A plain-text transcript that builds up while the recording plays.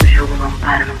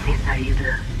para, não tem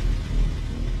saída.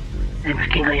 Sempre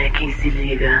quem ganha é quem se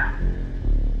liga.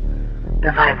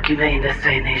 Da vibe que vem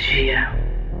dessa energia.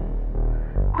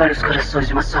 Vários corações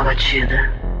de uma só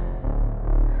batida.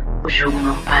 O jogo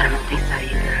não para, não tem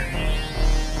saída.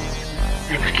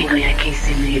 Sempre quem ganha é quem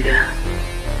se liga.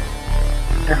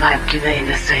 Da vibe que vem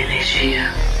dessa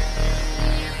energia.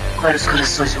 Vários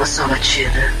corações de uma só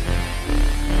batida.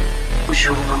 O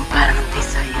jogo não para, não tem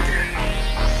saída.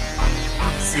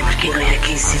 Sempre quem ganha é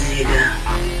quem se liga.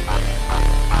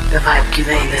 Da vibe que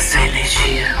vem dessa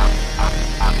energia.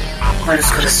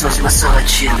 Vários corações de uma só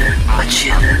batida.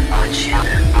 Batida, batida,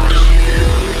 batida.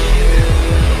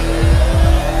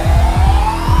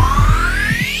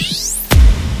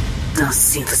 Não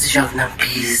sinta, se joga na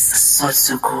pista. Solte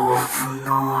seu corpo,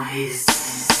 não resista.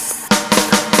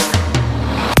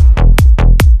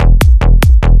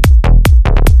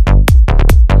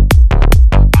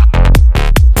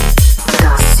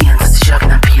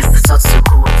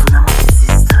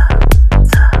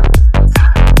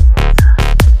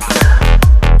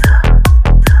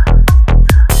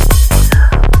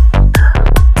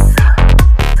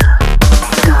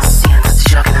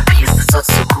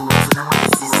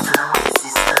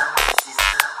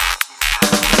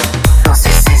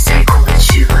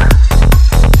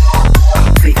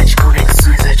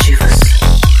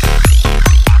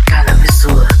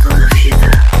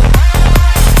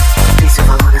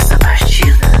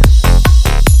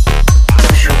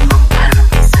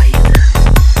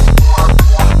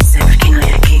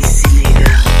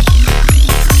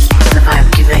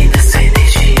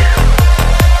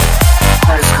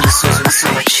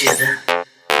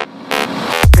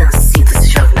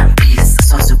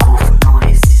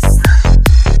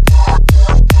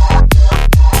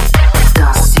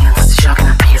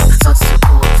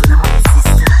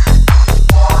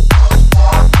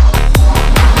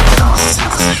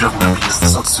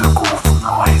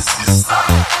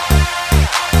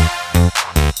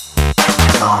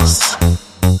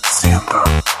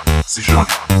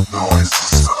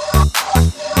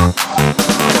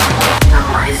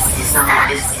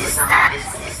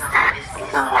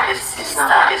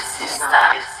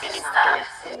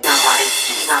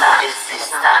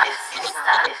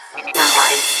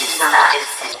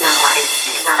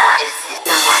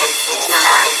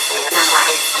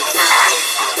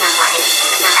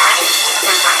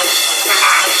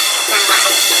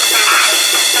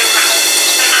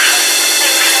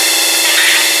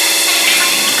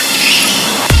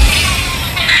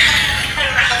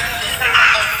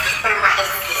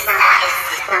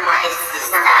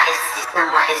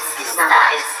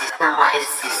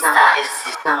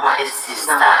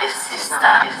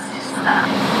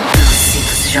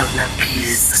 Sinta-se, joga na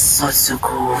pista, solte seu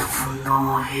corpo,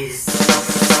 não resista.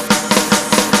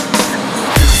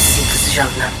 Sinta-se, joga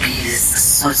na pista,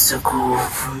 solte seu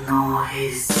corpo, não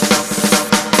resista.